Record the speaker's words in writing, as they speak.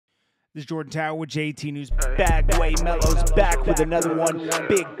This is Jordan Tower with JT News. Baggwayy Mello's back with another one.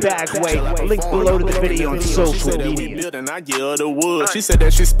 Big Baggwayy. Link below to the video on social media. She said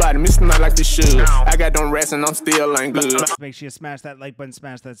that she spotted me, not like this should. I got them rats and I'm still ain't good. Make sure you smash that like button,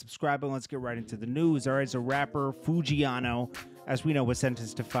 smash that subscribe button. Let's get right into the news. All right, so rapper Foogiano, as we know, was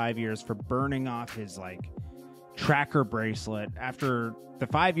sentenced to 5 years for burning off his tracker bracelet. After the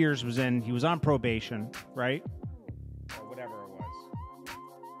 5 years was in, he was on probation, right? Or whatever it was.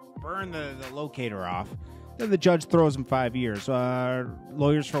 Burn the locator off. Then the judge throws him 5 years.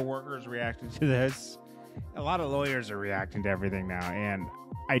 Lawyers for Workers reacted to this. A lot of lawyers are reacting to everything now, and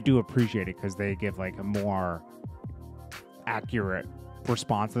I do appreciate it because they give a more accurate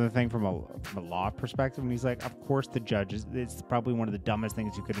response to the thing from a law perspective. And he's like, of course the judge it's probably one of the dumbest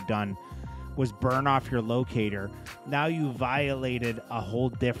things you could have done was burn off your locator. Now you violated a whole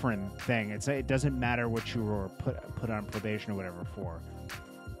different thing. It doesn't matter what you were put on probation or whatever for.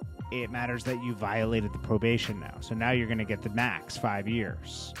 It matters that you violated the probation now. So now you're going to get the max 5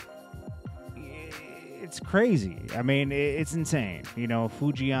 years. It's crazy. I mean, it's insane. You know,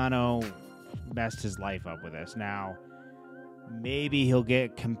 Foogiano messed his life up with this. Now, maybe he'll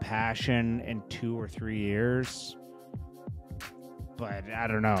get compassion in 2 or 3 years. But I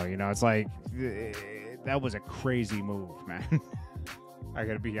don't know. You know, it's like, that was a crazy move, man. I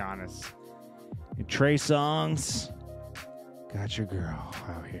got to be honest. And Trey Songz got your girl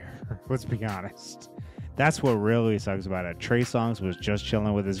out here. Let's be honest. That's what really sucks about it. Trey Songz was just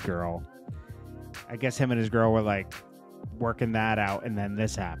chilling with his girl. I guess him and his girl were working that out, and then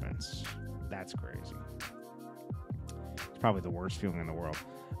this happens. That's crazy. It's probably the worst feeling in the world.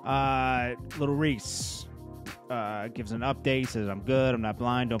 Lil Reese gives an update, says, I'm good, I'm not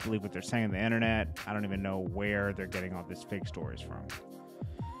blind, don't believe what they're saying on the internet. I don't even know where they're getting all these fake stories from.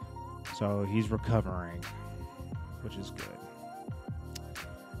 So he's recovering, which is good.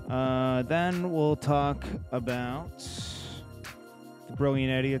 Then we'll talk about the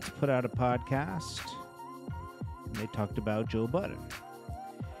Brilliant Idiots put out a podcast. And they talked about Joe Budden.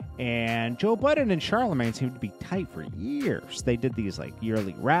 And Joe Budden and Charlamagne seemed to be tight for years. They did these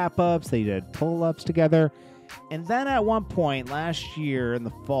yearly wrap-ups. They did pull-ups together. And then at one point last year in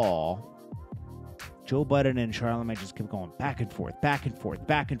the fall, Joe Budden and Charlamagne just kept going back and forth, back and forth,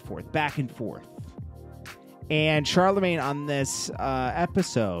 back and forth, back and forth. And Charlamagne on this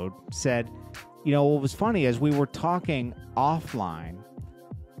episode said, you know, what was funny is we were talking offline.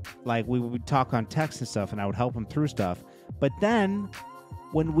 We would talk on text and stuff, and I would help him through stuff. But then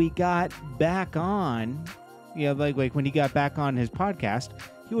when we got back on, you know, when he got back on his podcast,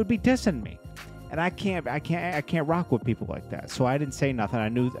 he would be dissing me. And I can't rock with people like that. So I didn't say nothing. I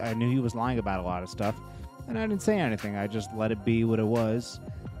knew he was lying about a lot of stuff, and I didn't say anything. I just let it be what it was.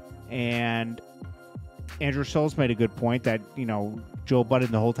 And Andrew Schultz made a good point that, you know, Joe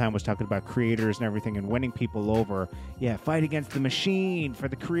Budden the whole time was talking about creators and everything and winning people over. Yeah, fight against the machine for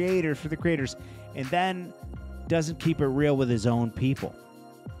the creators, and then doesn't keep it real with his own people.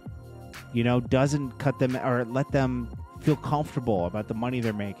 You know, doesn't cut them or let them feel comfortable about the money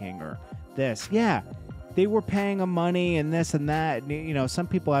they're making or this. Yeah, they were paying him money and this and that. You know, some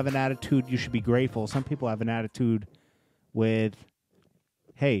people have an attitude, you should be grateful. Some people have an attitude with,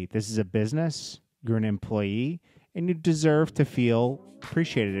 hey, this is a business. You're an employee, and you deserve to feel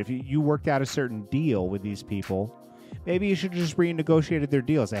appreciated. If you worked out a certain deal with these people, maybe you should just renegotiate their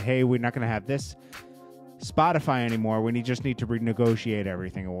deal. Say, hey, we're not going to have this Spotify anymore. We just need to renegotiate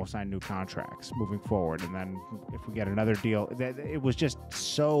everything, and we'll sign new contracts moving forward. And then if we get another deal, it was just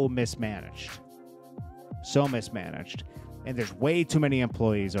so mismanaged. So mismanaged. And there's way too many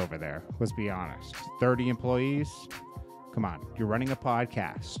employees over there. Let's be honest. 30 employees? Come on. You're running a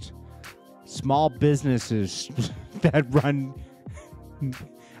podcast. Small businesses that run,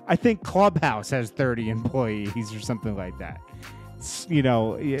 I think Clubhouse has 30 employees or something like that. You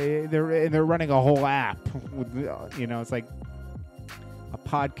know, they're running a whole app. You know, it's like a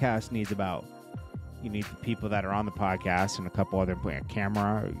podcast needs you need the people that are on the podcast and a couple other, a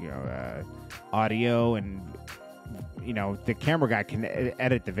camera, you know, audio, and, you know, the camera guy can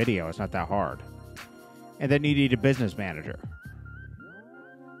edit the video. It's not that hard. And then you need a business manager.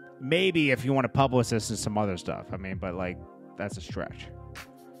 Maybe if you want a publicist and some other stuff. I mean, but that's a stretch.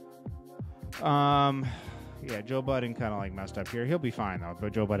 Yeah, Joe Budden kind of messed up here. He'll be fine though.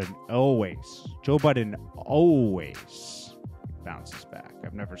 But Joe Budden always bounces back.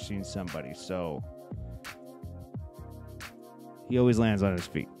 I've never seen somebody so. He always lands on his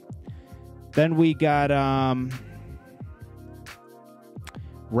feet. Then we got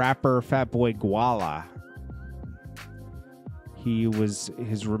rapper Fatboy Guala.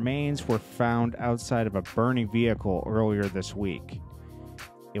 His remains were found outside of a burning vehicle earlier this week.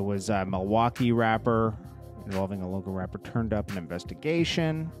 It was a Milwaukee rapper involving a local rapper turned up an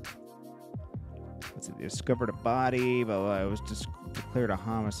investigation. Let's see, they discovered a body, but it was just declared a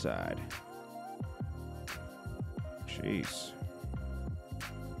homicide. Jeez.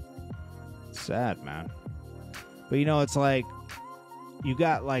 Sad, man. But you know, it's like you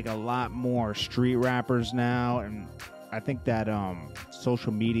got like a lot more street rappers now, and I think that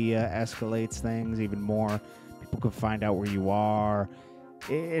social media escalates things even more. People can find out where you are.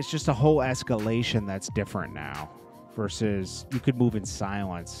 It's just a whole escalation that's different now versus you could move in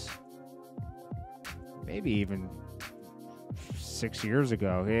silence. Maybe even 6 years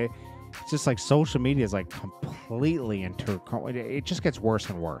ago. It's just like social media is like completely it just gets worse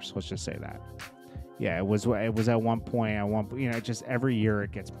and worse. Let's just say that. Yeah, it was at one point, you know, just every year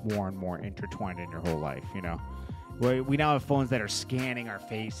it gets more and more intertwined in your whole life, you know. We now have phones that are scanning our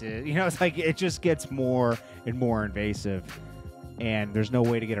faces. You know, it's like it just gets more and more invasive. And there's no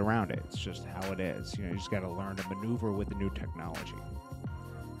way to get around it. It's just how it is. You know, you just got to learn to maneuver with the new technology.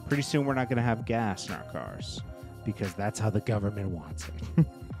 Pretty soon we're not going to have gas in our cars because that's how the government wants it.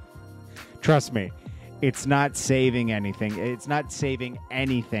 Trust me, it's not saving anything. It's not saving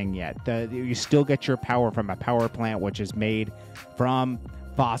anything yet. You still get your power from a power plant which is made from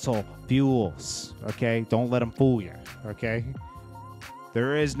fossil fuels. Okay? Don't let them fool you. Okay?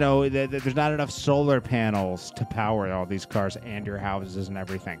 There's not enough solar panels to power all these cars and your houses and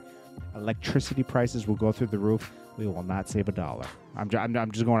everything. Electricity prices will go through the roof. We will not save a dollar. I'm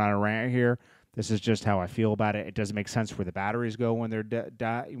just going on a rant here. This is just how I feel about it. It doesn't make sense where the batteries go when they're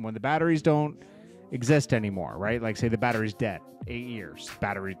when the batteries don't exist anymore, right? Like say the battery's dead, 8 years.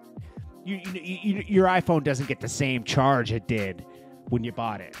 Battery, your iPhone doesn't get the same charge it did when you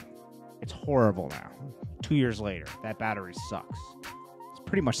bought it. It's horrible now. 2 years later, that battery sucks.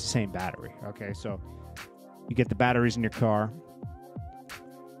 Pretty much the same battery. Okay, so you get the batteries in your car.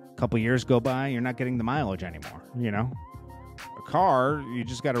 A couple years go by, you're not getting the mileage anymore. You know, a car, you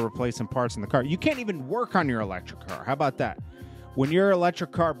just got to replace some parts in the car. You can't even work on your electric car. How about that? When your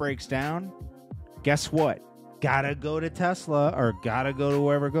electric car breaks down, guess what? Gotta go to Tesla or gotta go to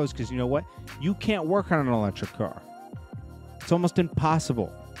wherever it goes, because you know what? You can't work on an electric car. It's almost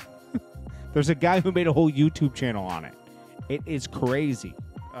impossible. There's a guy who made a whole YouTube channel on it. It is crazy.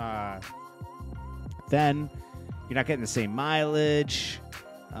 Then you're not getting the same mileage.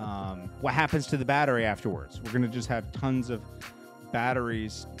 What happens to the battery afterwards? We're going to just have tons of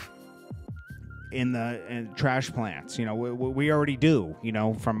batteries in trash plants. You know, we already do, you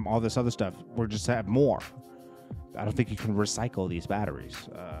know, from all this other stuff. We're just have more. I don't think you can recycle these batteries.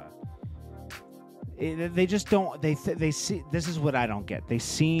 They just don't. They see. This is what I don't get. They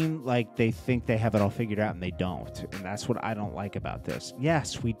seem like they think they have it all figured out, and they don't. And that's what I don't like about this.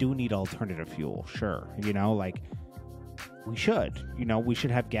 Yes, we do need alternative fuel. Sure, you know, like we should. You know, we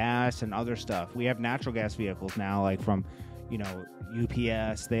should have gas and other stuff. We have natural gas vehicles now, like from, you know,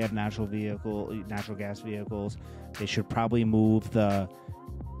 UPS. They have natural gas vehicles. They should probably move the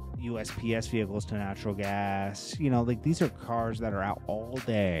USPS vehicles to natural gas. You know, like these are cars that are out all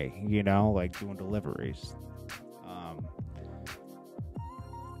day, you know, like doing deliveries.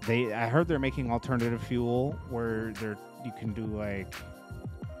 I heard they're making alternative fuel where you can do like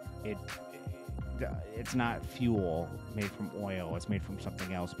it's not fuel made from oil, it's made from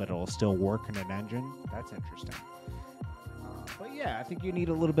something else, but it'll still work in an engine. That's interesting. But yeah, I think you need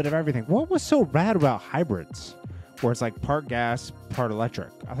a little bit of everything. What was so rad about hybrids? Where it's like part gas, part electric.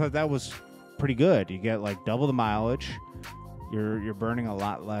 I thought that was pretty good. You get like double the mileage. You're burning a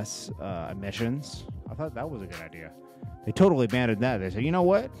lot less emissions. I thought that was a good idea. They totally abandoned that. They said, you know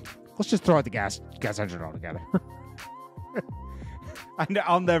what? Let's just throw out the gas engine altogether.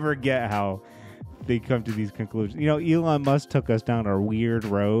 I'll never get how they come to these conclusions. You know, Elon Musk took us down a weird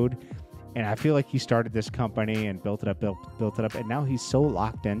road, and I feel like he started this company and built it up, and now he's so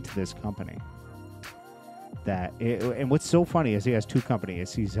locked into this company. And what's so funny is he has two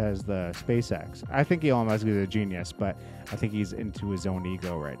companies. He has the SpaceX. I think Elon Musk is a genius, but I think he's into his own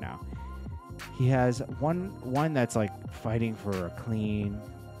ego right now. He has one that's like fighting for a clean.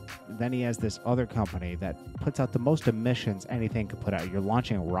 Then he has this other company that puts out the most emissions anything could put out. You're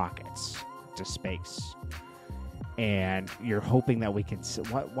launching rockets to space, and you're hoping that we can.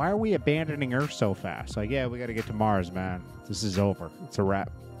 Why are we abandoning Earth so fast? Like, yeah, we got to get to Mars, man. This is over. It's a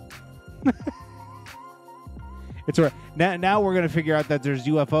wrap. It's all right. Now we're going to figure out that there's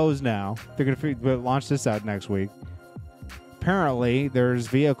UFOs now. They're going to launch this out next week. Apparently, there's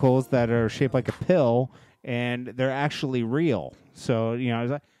vehicles that are shaped like a pill, and they're actually real. So, you know,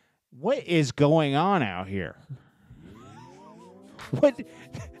 like, what is going on out here? What?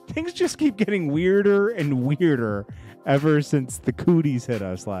 Things just keep getting weirder and weirder ever since the cooties hit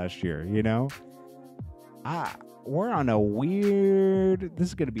us last year, you know? We're on a weird... This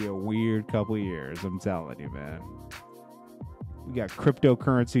is going to be a weird couple years, I'm telling you, man. We got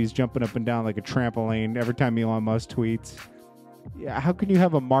cryptocurrencies jumping up and down like a trampoline every time Elon Musk tweets. Yeah, how can you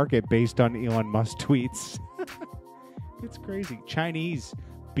have a market based on Elon Musk tweets? It's crazy. Chinese,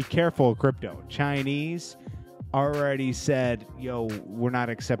 be careful of crypto. Chinese already said, yo, we're not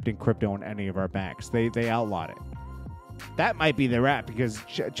accepting crypto in any of our banks. They outlawed it. That might be the rap because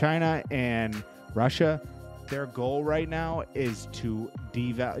China and Russia, their goal right now is to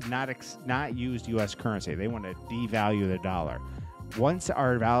not use U.S. currency. They want to devalue the dollar. Once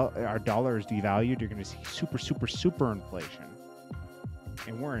our dollar is devalued, you're going to see super inflation.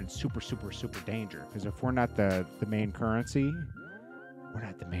 And we're in super danger because if we're not the main currency, we're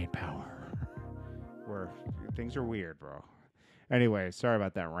not the main power. Things are weird, bro. Anyway, sorry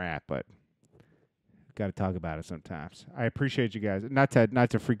about that rant, but got to talk about it sometimes. I appreciate you guys. Not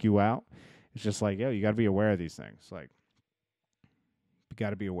to freak you out. It's just like, yo, you got to be aware of these things. Like, you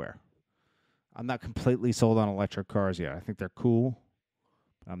got to be aware. I'm not completely sold on electric cars yet. I think they're cool,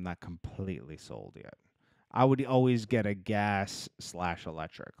 but I'm not completely sold yet. I would always get a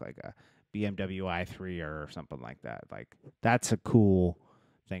gas/electric, like a BMW i3 or something like that. Like, that's a cool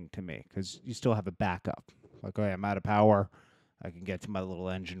thing to me because you still have a backup. Like, okay, I'm out of power. I can get to my little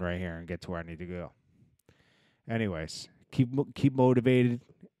engine right here and get to where I need to go. Anyways, keep motivated.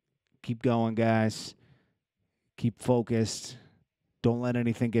 Keep going, guys. Keep focused. Don't let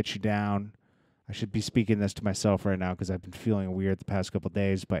anything get you down. I should be speaking this to myself right now because I've been feeling weird the past couple of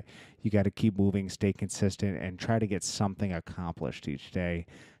days, but you got to keep moving, stay consistent, and try to get something accomplished each day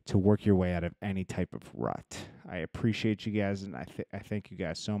to work your way out of any type of rut. I appreciate you guys, and I thank you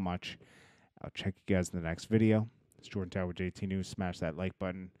guys so much. I'll check you guys in the next video. It's Jordan Tower with JT News. Smash that like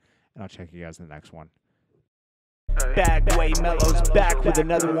button, and I'll check you guys in the next one. Baggwayy Meloh's back with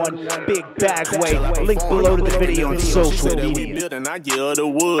another one. Big Baggwayy. Link below to the video on social media. I yelled the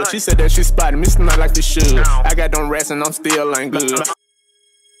wood. She said that she spotted me, smell like the shoe. I got them rats and I'm still ain't good.